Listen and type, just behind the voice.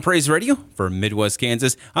Praise Radio for Midwest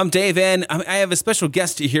Kansas. I'm Dave, and I have a special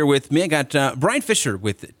guest here with me. I got Brian Fisher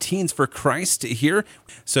with Teens for Christ here.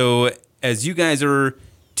 So as you guys are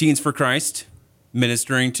Teens for Christ,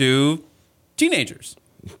 ministering to teenagers.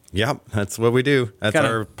 Yep, that's what we do. That's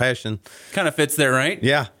our passion. Kind of fits there, right?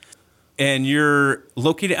 Yeah. And you're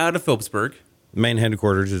located out of Phillipsburg. Main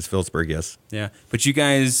headquarters is Phillipsburg, yes. Yeah, but you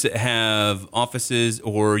guys have offices,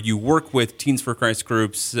 or you work with Teens for Christ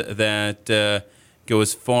groups that go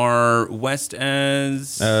as far west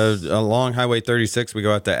as? Along Highway 36, we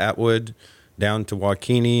go out to Atwood, down to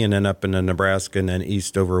Waukene, and then up into Nebraska, and then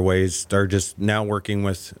east over ways. They're just now working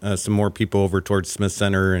with some more people over towards Smith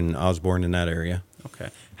Center and Osborne in that area. Okay.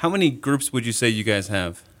 How many groups would you say you guys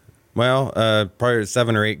have? Well, probably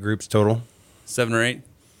 7 or 8 groups total. 7 or 8?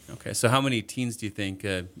 Okay, so how many teens do you think,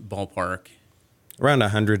 ballpark? Around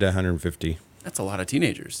 100 to 150. That's a lot of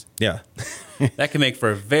teenagers. Yeah. That can make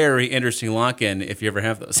for a very interesting lock-in if you ever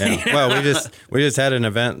have those. Yeah. Well, we just had an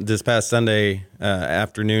event this past Sunday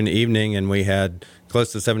afternoon, evening, and we had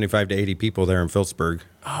close to 75 to 80 people there in Phillipsburg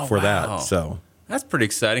for that. So that's pretty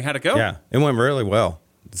exciting. How'd it go? Yeah, it went really well.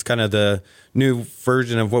 It's kind of the new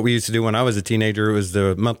version of what we used to do when I was a teenager. It was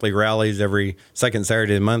the monthly rallies every second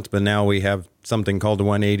Saturday of the month, but now we have something called the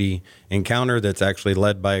 180 Encounter that's actually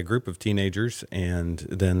led by a group of teenagers. And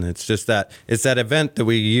then it's that event that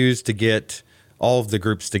we use to get all of the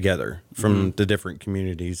groups together from the different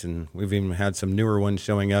communities. And we've even had some newer ones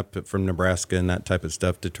showing up from Nebraska and that type of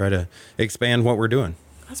stuff to try to expand what we're doing.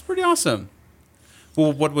 That's pretty awesome.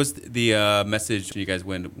 Well, what was the message you guys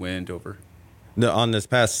went over? On this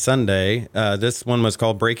past Sunday, this one was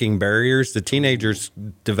called Breaking Barriers. The teenagers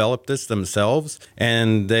developed this themselves,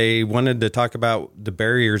 and they wanted to talk about the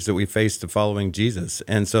barriers that we face to following Jesus.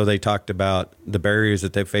 And so they talked about the barriers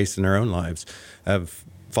that they face in their own lives of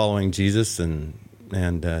following Jesus and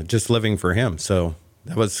just living for him. So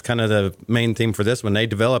that was kind of the main theme for this one. They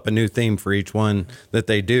develop a new theme for each one that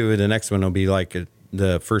they do. The next one will be like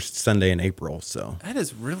the first Sunday in April. So that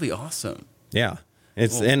is really awesome. Yeah.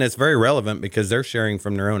 And it's very relevant because they're sharing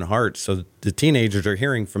from their own hearts. So the teenagers are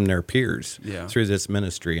hearing from their peers through this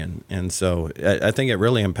ministry. And so I think it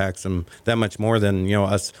really impacts them that much more than,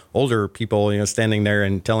 us older people, standing there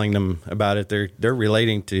and telling them about it. They're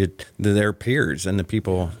relating to their peers and the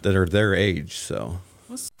people that are their age. So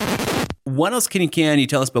what else can you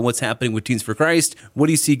tell us about what's happening with Teens for Christ? What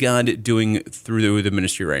do you see God doing through the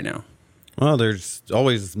ministry right now? Well, there's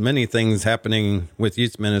always many things happening with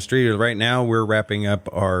youth ministry. Right now, we're wrapping up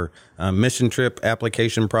our mission trip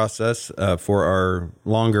application process for our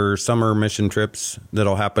longer summer mission trips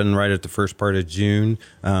that'll happen right at the first part of June.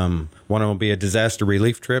 One will be a disaster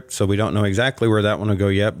relief trip, so we don't know exactly where that one will go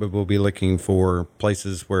yet, but we'll be looking for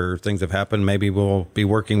places where things have happened. Maybe we'll be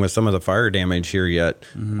working with some of the fire damage here yet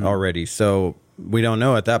already. So we don't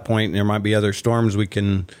know at that point. There might be other storms we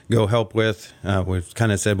can go help with. We've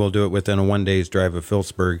kind of said we'll do it within a 1 day's drive of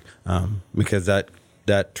Phillipsburg because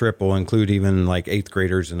that trip will include even like 8th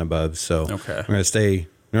graders and above. So we're going to stay.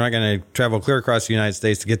 We're not going to travel clear across the United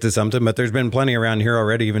States to get to something, but there's been plenty around here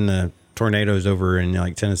already, even the tornadoes over in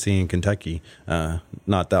like Tennessee and Kentucky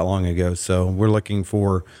not that long ago. So we're looking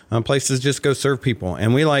for places to just go serve people.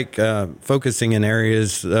 And we like focusing in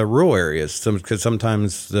areas, rural areas, because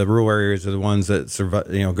sometimes the rural areas are the ones that survive,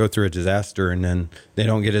 go through a disaster and then they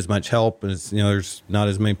don't get as much help. As there's not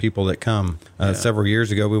as many people that come. Several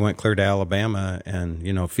years ago, we went clear to Alabama and,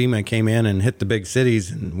 FEMA came in and hit the big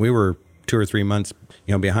cities, and we were 2 or 3 months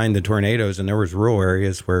behind the tornadoes, and there was rural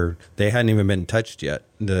areas where they hadn't even been touched yet.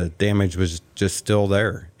 The damage was just still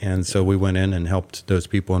there. And so we went in and helped those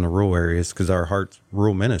people in the rural areas because our heart's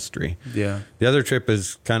rural ministry. Yeah. The other trip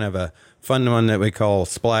is kind of a fun one that we call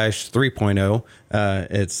Splash 3.0.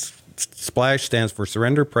 It's Splash stands for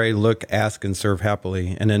Surrender, Pray, Look, Ask, and Serve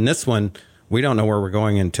Happily. And in this one, we don't know where we're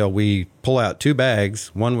going until we pull out 2 bags,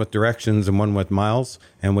 one with directions and one with miles,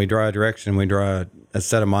 and we draw a direction, we draw a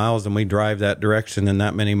set of miles, and we drive that direction and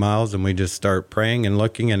that many miles, and we just start praying and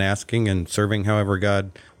looking and asking and serving however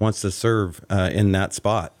God wants to serve in that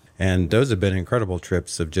spot. And those have been incredible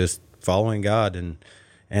trips of just following God, and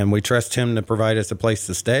we trust him to provide us a place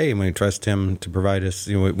to stay, and we trust him to provide us,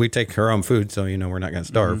 we take our own food, so we're not going to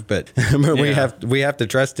starve, but we have to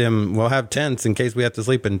trust him. We'll have tents in case we have to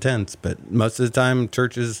sleep in tents, but most of the time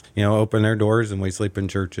churches open their doors and we sleep in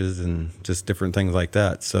churches and just different things like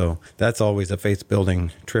that. So that's always a faith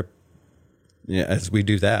building trip as we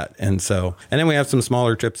do that. And then we have some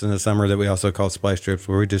smaller trips in the summer that we also call splash trips,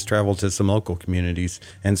 where we just travel to some local communities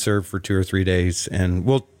and serve for 2 or 3 days. And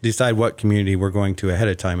we'll decide what community we're going to ahead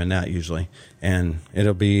of time in that usually. And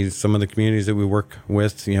it'll be some of the communities that we work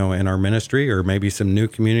with, in our ministry, or maybe some new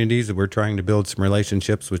communities that we're trying to build some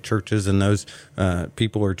relationships with churches and those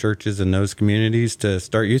people or churches in those communities to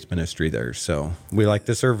start youth ministry there. So we like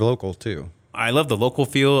to serve local too. I love the local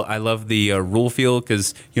feel. I love the rural feel,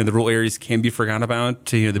 because the rural areas can be forgotten about.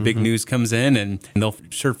 The big news comes in, and they'll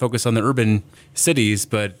sure focus on the urban cities,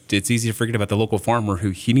 but it's easy to forget about the local farmer who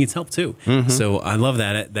he needs help too. So I love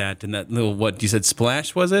that and that little, what you said,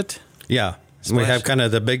 splash, was it? Yeah. Splash. We have kind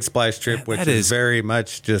of the big splash trip, which is very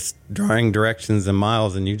much just drawing directions and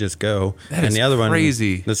miles, and you just go. And the other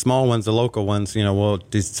crazy. The small ones, the local ones, we'll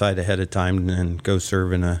decide ahead of time and go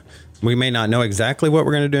serve in a. We may not know exactly what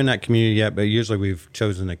we're going to do in that community yet, but usually we've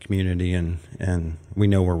chosen a community and we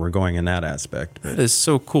know where we're going in that aspect. That is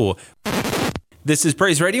so cool. This is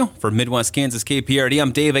Praise Radio for Midwest Kansas KPRD.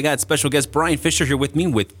 I'm Dave. I got special guest Brian Fisher here with me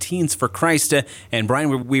with Teens for Christ. And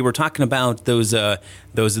Brian, we were talking about those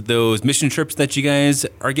mission trips that you guys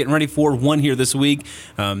are getting ready for. One here this week,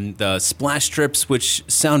 the splash trips, which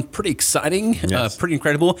sound pretty exciting, yes. Pretty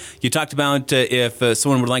incredible. You talked about if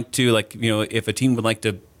someone would like to, if a teen would like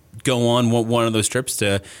to go on one of those trips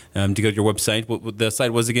to go to your website. What the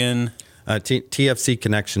site was again?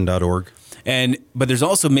 tfcconnection.org. But there's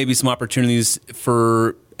also maybe some opportunities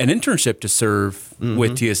for an internship to serve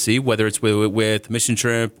with TSC, whether it's with Mission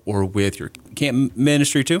Trip or with your camp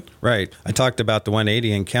ministry too. Right. I talked about the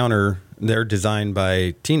 180 Encounter. They're designed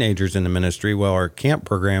by teenagers in the ministry. Well, our camp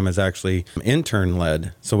program is actually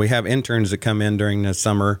intern-led. So we have interns that come in during the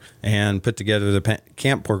summer and put together the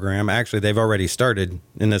camp program. Actually, they've already started.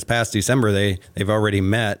 In this past December, they've already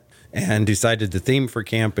met and decided the theme for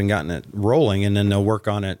camp and gotten it rolling, and then they'll work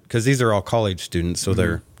on it, because these are all college students, so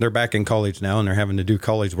they're back in college now and they're having to do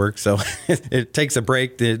college work, so it takes a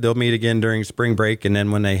break. They'll meet again during spring break, and then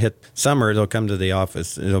when they hit summer, they'll come to the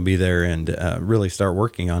office. They'll be there and really start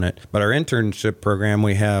working on it. But our internship program,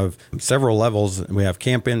 we have several levels. We have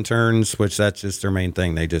camp interns, which that's just their main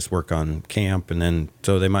thing. They just work on camp, and then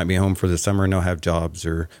so they might be home for the summer and they'll have jobs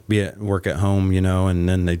or work at home, and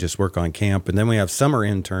then they just work on camp. And then we have summer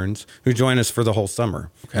interns who join us for the whole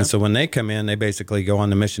summer. Okay. And so when they come in, they basically go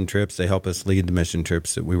on the mission trips. They help us lead the mission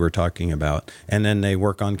trips that we were talking about. And then they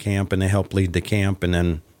work on camp and they help lead the camp. And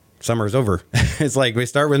then summer's over. It's like we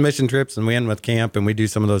start with mission trips and we end with camp, and we do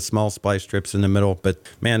some of those small splash trips in the middle. But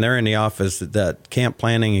man, they're in the office. That camp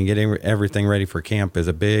planning and getting everything ready for camp is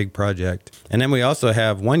a big project. And then we also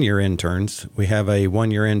have 1-year interns. We have a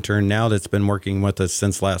 1-year intern now that's been working with us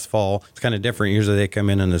since last fall. It's kind of different. Usually they come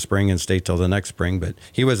in the spring and stay till the next spring, but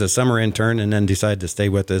he was a summer intern and then decided to stay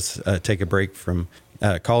with us, take a break from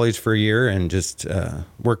college for a year and just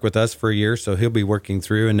work with us for a year. So he'll be working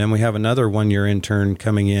through. And then we have another 1-year intern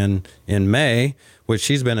coming in May, which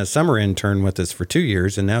she's been a summer intern with us for 2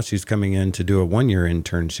 years. And now she's coming in to do a 1-year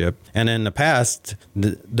internship. And in the past,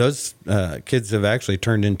 those kids have actually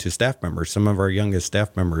turned into staff members. Some of our youngest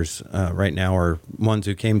staff members right now are ones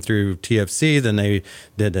who came through TFC. Then they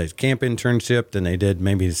did a camp internship. Then they did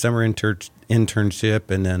maybe a summer internship,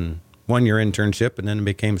 and then 1-year internship, and then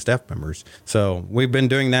became staff members. So we've been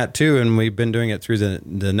doing that too, and we've been doing it through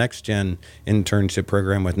the Next Gen internship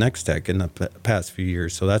program with Next Tech in the past few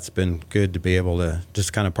years. So that's been good to be able to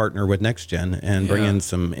just kind of partner with Next Gen and bring in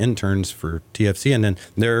some interns for TFC. And then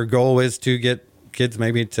their goal is to get kids,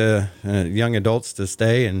 maybe to young adults, to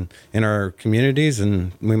stay in our communities,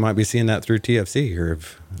 and we might be seeing that through TFC here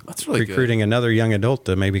of that's really recruiting good. Another young adult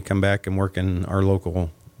to maybe come back and work in our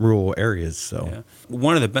local rural areas. So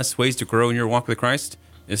one of the best ways to grow in your walk with Christ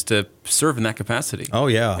is to serve in that capacity. Oh,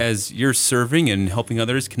 yeah. As you're serving and helping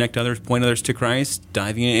others, connect others, point others to Christ,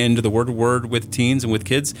 diving into the word with teens and with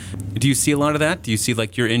kids. Do you see a lot of that? Do you see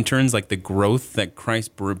like your interns, like the growth that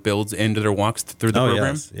Christ builds into their walks through the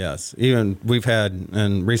program? Yes. Even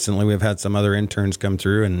recently we've had some other interns come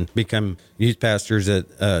through and become youth pastors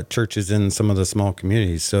at churches in some of the small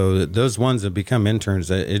communities. So those ones that become interns,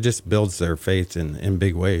 it just builds their faith in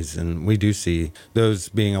big ways. And we do see those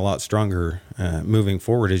being a lot stronger moving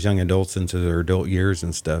forward as young adults into their adult years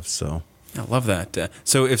and stuff. So I love that.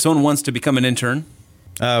 So if someone wants to become an intern,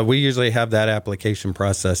 we usually have that application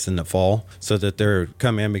process in the fall, so that they're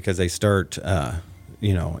come in because they start,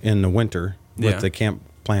 in the winter with the camp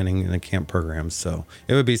planning and the camp programs. So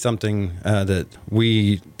it would be something that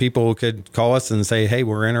people could call us and say, hey,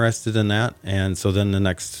 we're interested in that. And so then the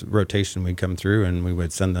next rotation would come through and we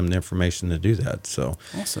would send them the information to do that. So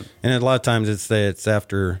awesome. And a lot of times it's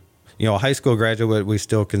after, a high school graduate, we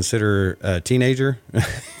still consider a teenager,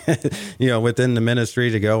 within the ministry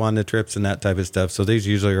to go on the trips and that type of stuff. So these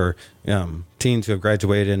usually are teens who have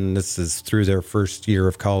graduated, and this is through their first year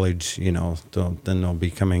of college, then they'll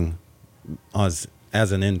be coming as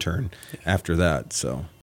an intern after that. So.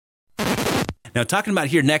 Now, talking about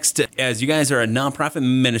here next, as you guys are a nonprofit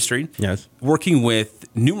ministry, yes, working with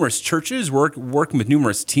numerous churches, working with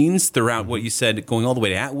numerous teens throughout what you said, going all the way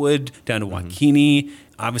to Atwood, down to Waukene,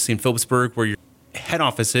 obviously in Phillipsburg, where your head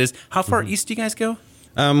office is. How far east do you guys go?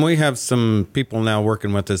 We have some people now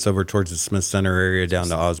working with us over towards the Smith Center area down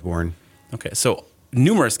to Osborne. Okay, so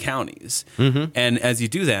numerous counties. And as you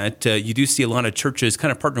do that, you do see a lot of churches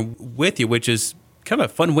kind of partner with you, which is kind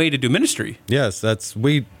of a fun way to do ministry. Yes,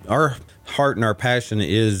 our heart and our passion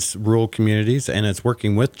is rural communities, and it's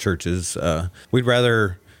working with churches. We'd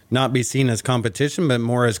rather not be seen as competition, but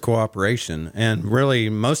more as cooperation. And really,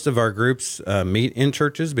 most of our groups meet in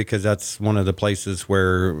churches because that's one of the places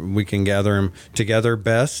where we can gather them together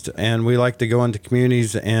best. And we like to go into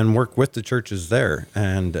communities and work with the churches there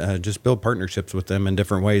and just build partnerships with them in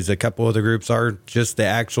different ways. A couple of the groups are just the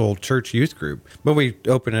actual church youth group, but we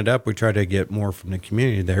open it up. We try to get more from the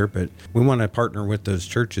community there, but we want to partner with those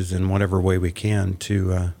churches in whatever way we can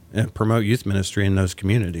to promote youth ministry in those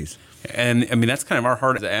communities. And I mean, that's kind of our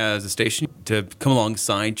heart as a station, to come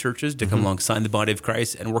alongside churches, to come alongside the body of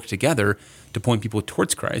Christ and work together to point people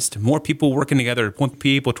towards Christ. More people working together to point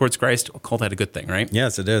people towards Christ, we'll call that a good thing, right?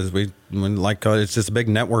 Yes, it is. It's just a big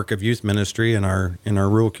network of youth ministry in our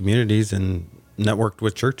rural communities and networked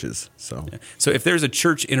with churches. So if there's a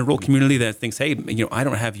church in a rural community that thinks, hey, I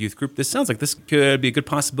don't have a youth group, this sounds like this could be a good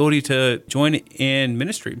possibility to join in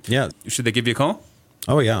ministry. Yeah. Should they give you a call?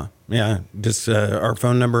 Oh, yeah. Yeah. Just our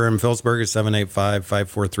phone number in Phillipsburg is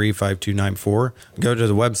 785-543-5294. Go to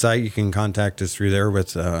the website. You can contact us through there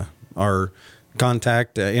with our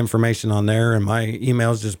contact information on there. And my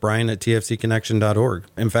email is just brian@tfcconnection.org.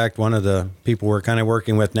 In fact, one of the people we're kind of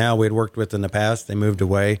working with now, we'd worked with in the past, they moved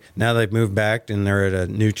away. Now they've moved back and they're at a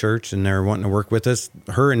new church and they're wanting to work with us.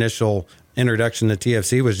 Her initial introduction to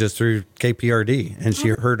TFC was just through KPRD, and she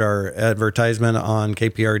heard our advertisement on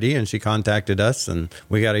KPRD and she contacted us, and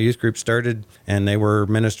we got a youth group started, and they were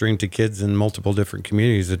ministering to kids in multiple different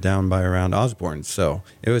communities down by around Osborne. So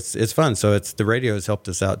it's fun. So the radio has helped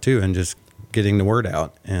us out too, and just getting the word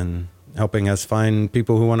out and helping us find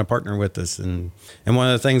people who want to partner with us. And one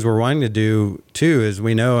of the things we're wanting to do too is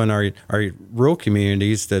we know in our rural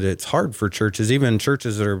communities that it's hard for churches, even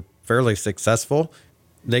churches that are fairly successful,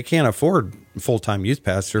 they can't afford full-time youth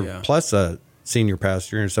pastor plus a senior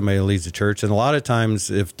pastor and somebody who leads the church. And a lot of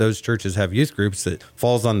times if those churches have youth groups, it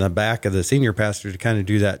falls on the back of the senior pastor to kind of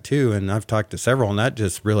do that too. And I've talked to several, and that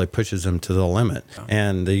just really pushes them to the limit.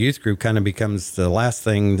 And the youth group kind of becomes the last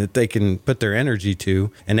thing that they can put their energy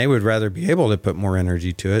to, and they would rather be able to put more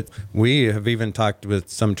energy to it. We have even talked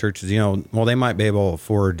with some churches, they might be able to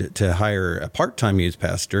afford to hire a part-time youth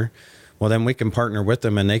pastor. Well, then we can partner with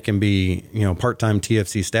them, and they can be, part-time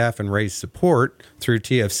TFC staff and raise support through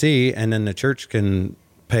TFC, and then the church can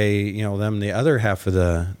pay, them the other half of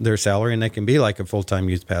their salary, and they can be like a full-time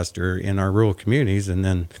youth pastor in our rural communities. And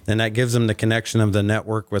then that gives them the connection of the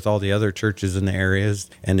network with all the other churches in the areas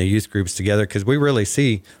and the youth groups together, because we really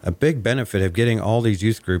see a big benefit of getting all these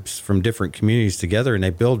youth groups from different communities together, and they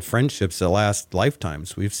build friendships that last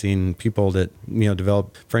lifetimes. We've seen people that,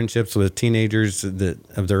 develop friendships with teenagers that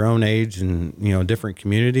of their own age and, different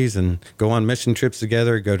communities, and go on mission trips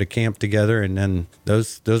together, go to camp together, and then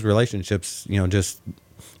those relationships, just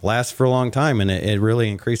last for a long time, and it really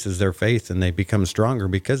increases their faith, and they become stronger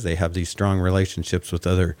because they have these strong relationships with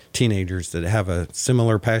other teenagers that have a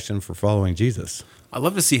similar passion for following Jesus. I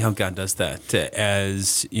love to see how God does that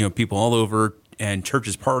as people all over and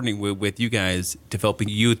churches partnering with you guys, developing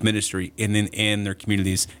youth ministry in their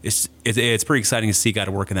communities. It's pretty exciting to see God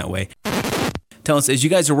work in that way. Tell us, as you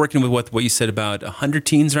guys are working with what you said about 100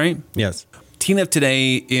 teens, right? Yes. Teen of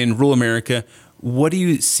today in rural America, what do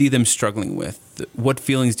you see them struggling with? What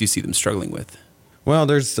feelings do you see them struggling with? Well,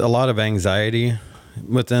 there's a lot of anxiety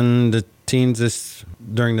within the teens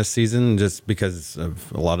during this season, just because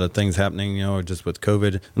of a lot of things happening, just with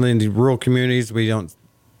COVID. In the rural communities, we don't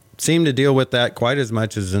seem to deal with that quite as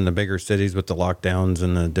much as in the bigger cities with the lockdowns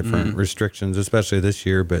and the different restrictions, especially this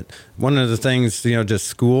year. But one of the things, just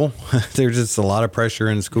school, there's just a lot of pressure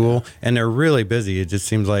in school, and they're really busy. It just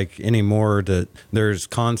seems like anymore that there's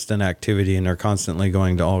constant activity, and they're constantly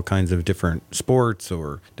going to all kinds of different sports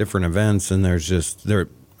or different events. And there's just,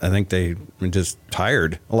 I think they are just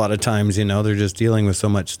tired a lot of times, they're just dealing with so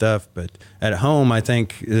much stuff. But at home, I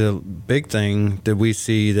think the big thing that we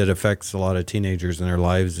see that affects a lot of teenagers in their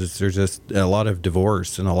lives is there's just a lot of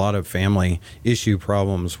divorce and a lot of family issue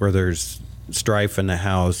problems where there's strife in the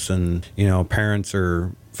house, and parents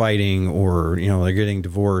are fighting, or they're getting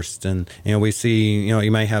divorced. And we see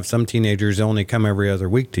you might have some teenagers only come every other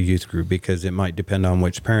week to youth group because it might depend on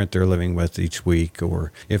which parent they're living with each week,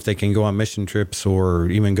 or if they can go on mission trips or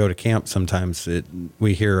even go to camp. Sometimes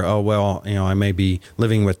we hear, oh well, I may be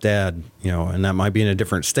living with dad, and that might be in a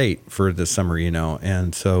different state for the summer,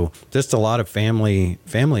 and so just a lot of family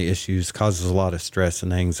issues causes a lot of stress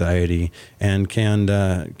and anxiety, and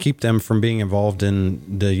can keep them from being involved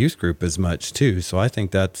in the youth group as much too. So I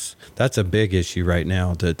think that's a big issue right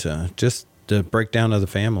now, that just the breakdown of the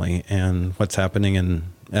family and what's happening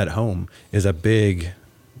at home is a big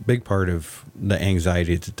part of the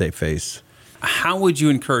anxiety that they face. How would you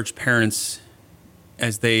encourage parents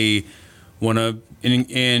as they want to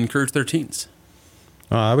encourage their teens?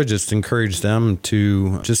 I would just encourage them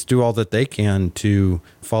to just do all that they can to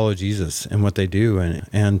follow Jesus in what they do,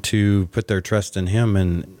 and to put their trust in him,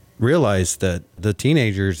 and realize that the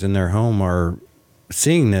teenagers in their home are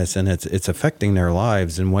seeing this, and it's affecting their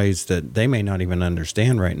lives in ways that they may not even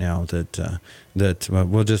understand right now, that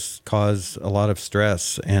will just cause a lot of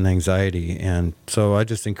stress and anxiety. And so I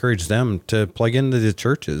just encourage them to plug into the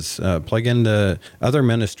churches, plug into other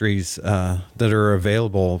ministries that are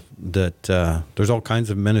available, that there's all kinds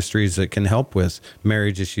of ministries that can help with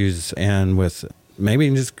marriage issues, and with maybe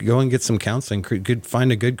just go and get some counseling. Could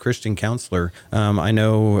find a good Christian counselor. I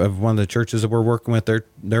know of one of the churches that we're working with.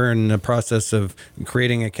 They're in the process of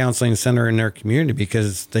creating a counseling center in their community,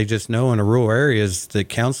 because they just know in the rural areas that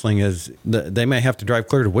counseling is. They may have to drive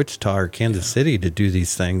clear to Wichita or Kansas City to do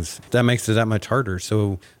these things. That makes it that much harder.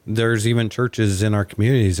 So there's even churches in our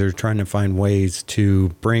communities that are trying to find ways to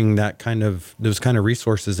bring those kind of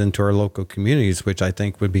resources into our local communities, which I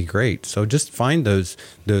think would be great. So just find those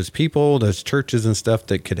people, those churches and stuff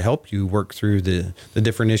that could help you work through the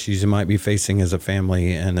different issues you might be facing as a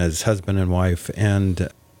family and as husband and wife, and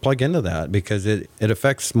plug into that, because it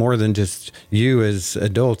affects more than just you as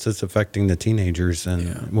adults. It's affecting the teenagers,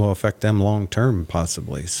 and will affect them long term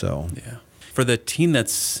possibly. So for the teen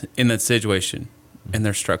that's in that situation and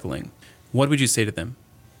they're struggling, what would you say to them?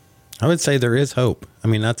 I would say there is hope. I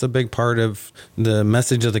mean, that's a big part of the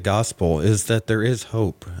message of the gospel, is that there is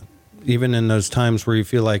hope. Even in those times where you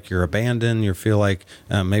feel like you're abandoned, you feel like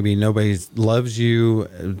maybe nobody loves you,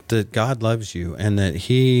 that God loves you, and that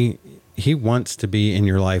He wants to be in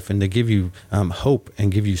your life, and to give you hope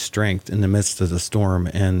and give you strength in the midst of the storm,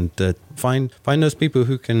 and to find those people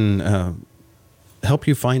who can help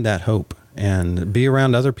you find that hope, and be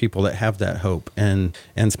around other people that have that hope, and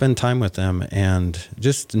spend time with them, and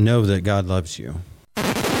just know that God loves you.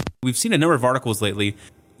 We've seen a number of articles lately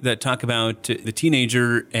that talk about the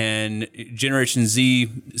teenager and Generation Z,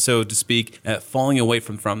 so to speak, falling away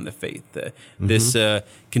from the faith. This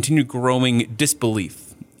continued growing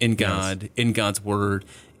disbelief in God, in God's word,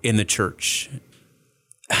 in the church.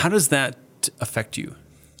 How does that affect you?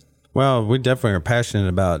 Well, we definitely are passionate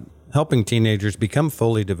about helping teenagers become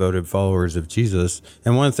fully devoted followers of Jesus.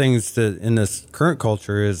 And one of the things that in this current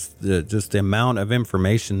culture is just the amount of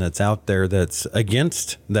information that's out there that's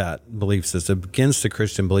against that belief system, against the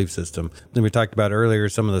Christian belief system. And we talked about earlier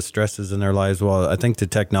some of the stresses in their lives. Well, I think the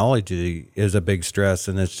technology is a big stress,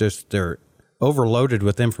 and it's just they're overloaded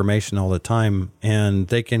with information all the time, and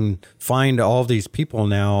they can find all these people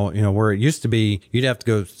now, where it used to be you'd have to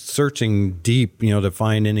go searching deep, to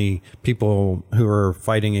find any people who are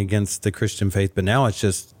fighting against the Christian faith. But now it's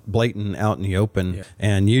just blatant out in the open,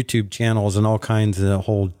 and YouTube channels and all kinds of the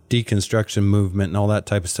whole deconstruction movement and all that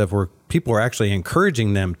type of stuff, where people are actually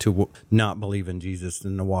encouraging them to not believe in Jesus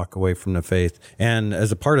and to walk away from the faith. And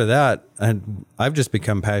as a part of that, I've just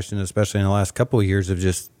become passionate, especially in the last couple of years, of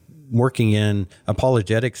just working in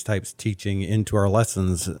apologetics types teaching into our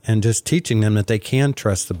lessons, and just teaching them that they can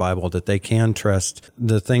trust the Bible, that they can trust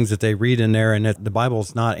the things that they read in there, and that the Bible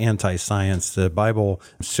is not anti-science. The Bible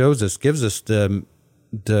shows us, gives us the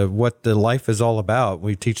what the life is all about.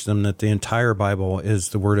 We teach them that the entire Bible is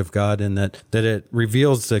the Word of God, and that it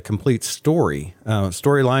reveals the complete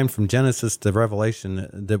storyline from Genesis to Revelation,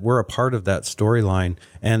 that we're a part of that storyline.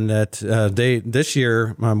 And that this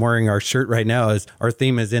year, I'm wearing our shirt right now, is our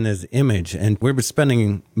theme is in His image. And we've been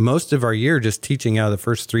spending most of our year just teaching out of the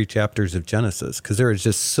first 3 chapters of Genesis, because there is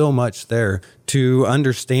just so much there to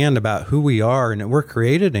understand about who we are, and that we're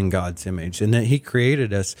created in God's image, and that He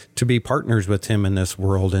created us to be partners with Him in this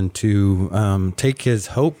world, and to take His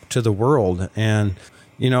hope to the world. And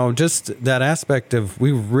just that aspect of,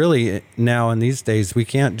 we really now in these days, we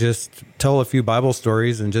can't just tell a few Bible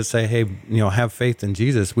stories and just say, hey, have faith in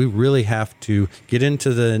Jesus. We really have to get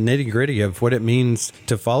into the nitty gritty of what it means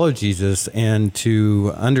to follow Jesus and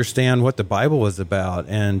to understand what the Bible is about,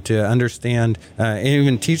 and to understand and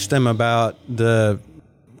even teach them about the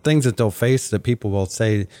things that they'll face, that people will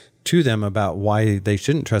say to them about why they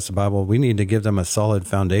shouldn't trust the Bible. We need to give them a solid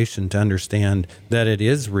foundation to understand that it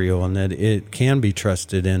is real and that it can be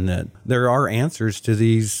trusted, and that there are answers to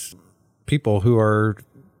these people who are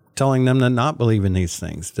telling them to not believe in these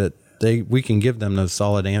things, that we can give them those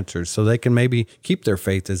solid answers so they can maybe keep their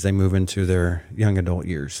faith as they move into their young adult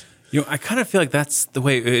years. I kind of feel like that's the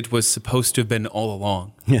way it was supposed to have been all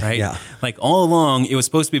along, right? Yeah. Like all along, it was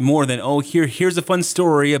supposed to be more than, here's a fun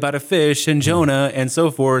story about a fish and Jonah and so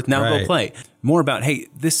forth. Now go play. More about, hey,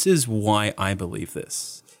 this is why I believe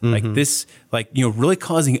this. Like this, really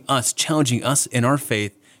challenging us in our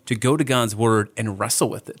faith to go to God's word and wrestle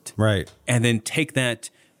with it. Right. And then take that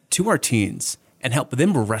to our teens and help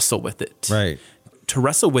them wrestle with it. Right. To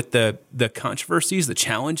wrestle with the controversies, the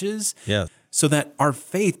challenges. Yeah. So that our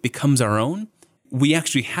faith becomes our own. We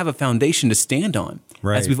actually have a foundation to stand on.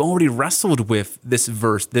 Right. As we've already wrestled with this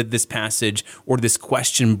verse, this passage, or this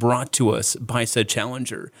question brought to us by said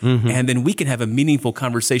challenger. And then we can have a meaningful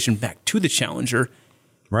conversation back to the challenger,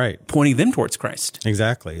 right, pointing them towards Christ.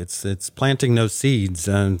 Exactly. It's planting those seeds.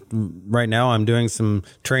 Right now I'm doing some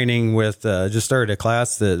training with, just started a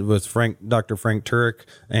class that was Dr. Frank Turek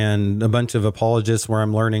and a bunch of apologists, where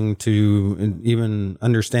I'm learning to even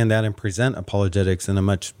understand that and present apologetics in a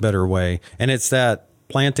much better way. And it's that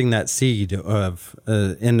planting that seed of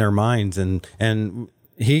in their minds, and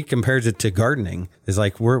he compares it to gardening. It's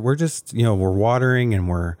like we're just we're watering, and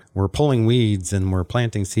we're pulling weeds, and we're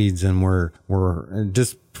planting seeds, and we're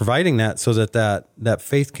just providing that so that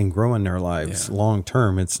faith can grow in their lives long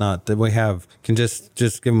term. It's not that we can just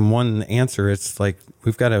give them one answer. It's like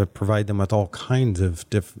we've got to provide them with all kinds of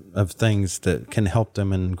things that can help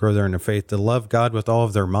them and grow their inner faith, to love God with all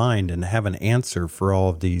of their mind and have an answer for all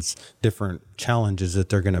of these different challenges that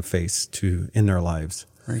they're going to face in their lives.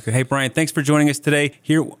 Very good. Hey, Brian, thanks for joining us today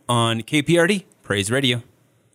here on KPRD Praise Radio.